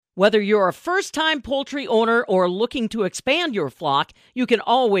Whether you're a first-time poultry owner or looking to expand your flock, you can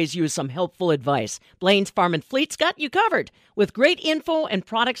always use some helpful advice. Blaine's Farm and Fleet's got you covered with great info and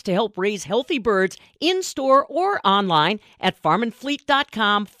products to help raise healthy birds in-store or online at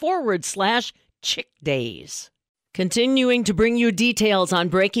farmandfleet.com/chick days. Continuing to bring you details on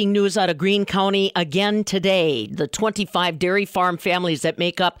breaking news out of Greene County again today. The 25 dairy farm families that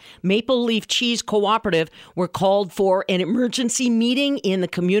make up Maple Leaf Cheese Cooperative were called for an emergency meeting in the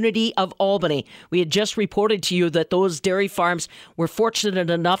community of Albany. We had just reported to you that those dairy farms were fortunate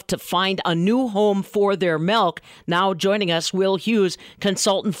enough to find a new home for their milk. Now joining us, Will Hughes,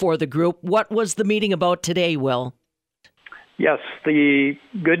 consultant for the group. What was the meeting about today, Will? Yes, the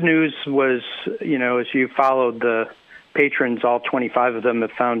good news was, as you followed the patrons, all 25 of them have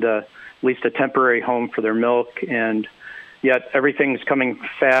found at least a temporary home for their milk, and yet everything's coming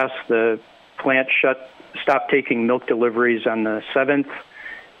fast. The plant stopped taking milk deliveries on the 7th,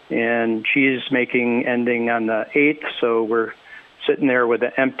 and cheese making ending on the 8th, so we're sitting there with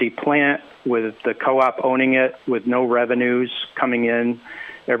an empty plant, with the co-op owning it, with no revenues coming in.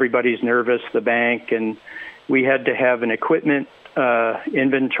 Everybody's nervous, the bank, and we had to have an equipment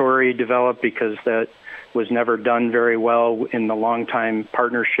inventory developed because that was never done very well in the long-time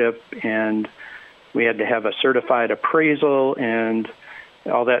partnership, and we had to have a certified appraisal, and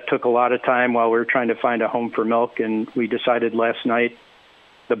all that took a lot of time while we were trying to find a home for milk, and we decided last night,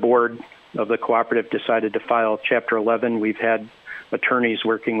 the board of the cooperative decided to file Chapter 11. We've had attorneys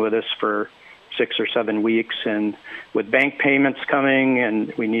working with us for 6 or 7 weeks, and with bank payments coming,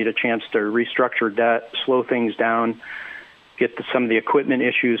 and we need a chance to restructure debt, slow things down, get some of the equipment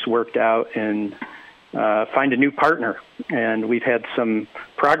issues worked out, and find a new partner. And we've had some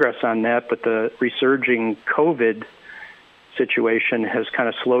progress on that, but the resurging COVID situation has kind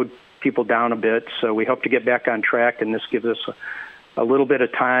of slowed people down a bit, so we hope to get back on track, and this gives us a little bit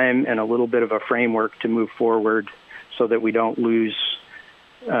of time and a little bit of a framework to move forward so that we don't lose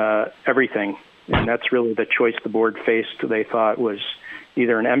everything. And that's really the choice the board faced. They thought was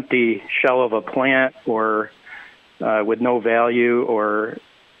either an empty shell of a plant or with no value, or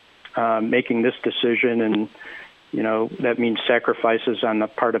making this decision. And, that means sacrifices on the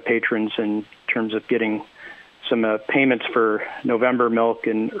part of patrons in terms of getting some payments for November milk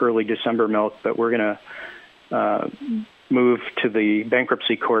and early December milk. But we're going to move to the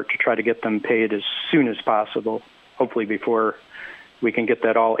bankruptcy court to try to get them paid as soon as possible, hopefully before we can get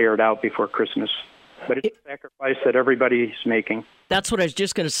that all aired out before Christmas. But it's a sacrifice that everybody's making. That's what I was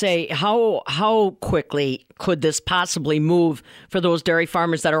just going to say. How quickly could this possibly move for those dairy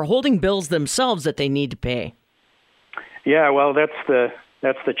farmers that are holding bills themselves that they need to pay? Yeah, well, that's the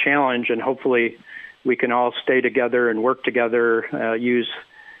challenge, and hopefully we can all stay together and work together, use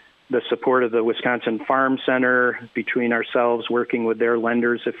the support of the Wisconsin Farm Center between ourselves, working with their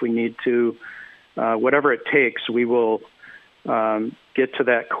lenders if we need to. Whatever it takes, we will get to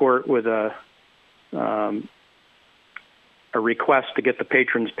that court with a request to get the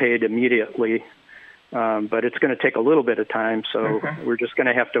patrons paid immediately, but it's going to take a little bit of time, so we're just going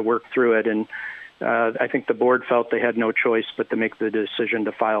to have to work through it. And I think the board felt they had no choice but to make the decision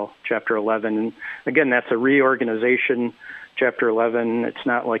to file Chapter 11. And again, that's a reorganization. Chapter 11, it's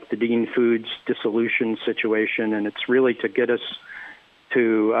not like the Dean Foods dissolution situation, and it's really to get us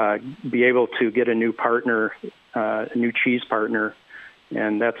to be able to get a new partner, a new cheese partner,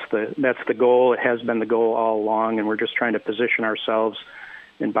 and that's the goal. It has been the goal all along, and we're just trying to position ourselves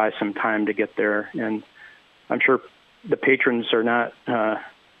and buy some time to get there. And I'm sure the patrons are not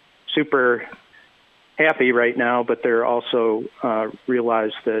super happy right now, but they're also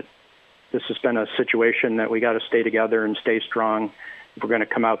realize that this has been a situation that we got to stay together and stay strong if we're going to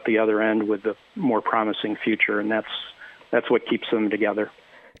come out the other end with a more promising future, and that's what keeps them together.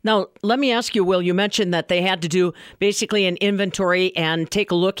 Now, let me ask you, Will, you mentioned that they had to do basically an inventory and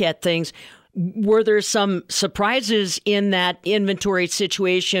take a look at things. Were there some surprises in that inventory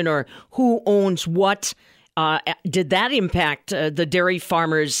situation, or who owns what? Did that impact the dairy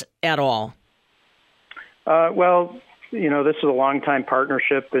farmers at all? Well, this is a long-time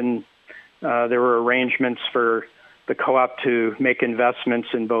partnership, and there were arrangements for the co-op to make investments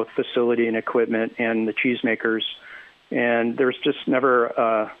in both facility and equipment and the cheesemakers. And there's just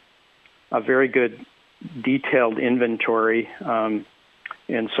never a very good detailed inventory. And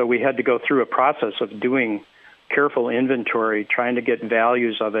so we had to go through a process of doing careful inventory, trying to get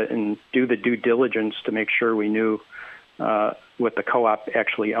values of it and do the due diligence to make sure we knew what the co-op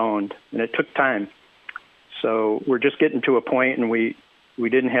actually owned. And it took time. So we're just getting to a point, and we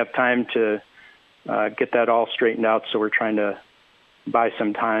didn't have time to get that all straightened out. So we're trying to buy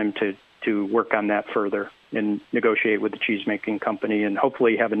some time to work on that further. and negotiate with the cheese-making company and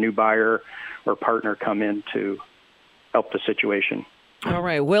hopefully have a new buyer or partner come in to help the situation. All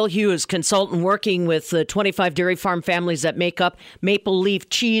right. Will Hughes, consultant working with the 25 dairy farm families that make up Maple Leaf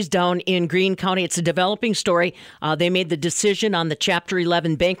Cheese down in Greene County. It's a developing story. They made the decision on the Chapter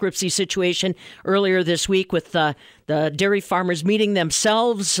 11 bankruptcy situation earlier this week with the dairy farmers meeting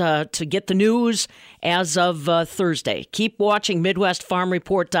themselves to get the news as of Thursday. Keep watching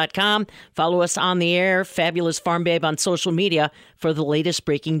MidwestFarmReport.com. Follow us on the air, Fabulous Farm Babe on social media for the latest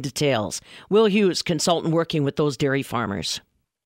breaking details. Will Hughes, consultant working with those dairy farmers.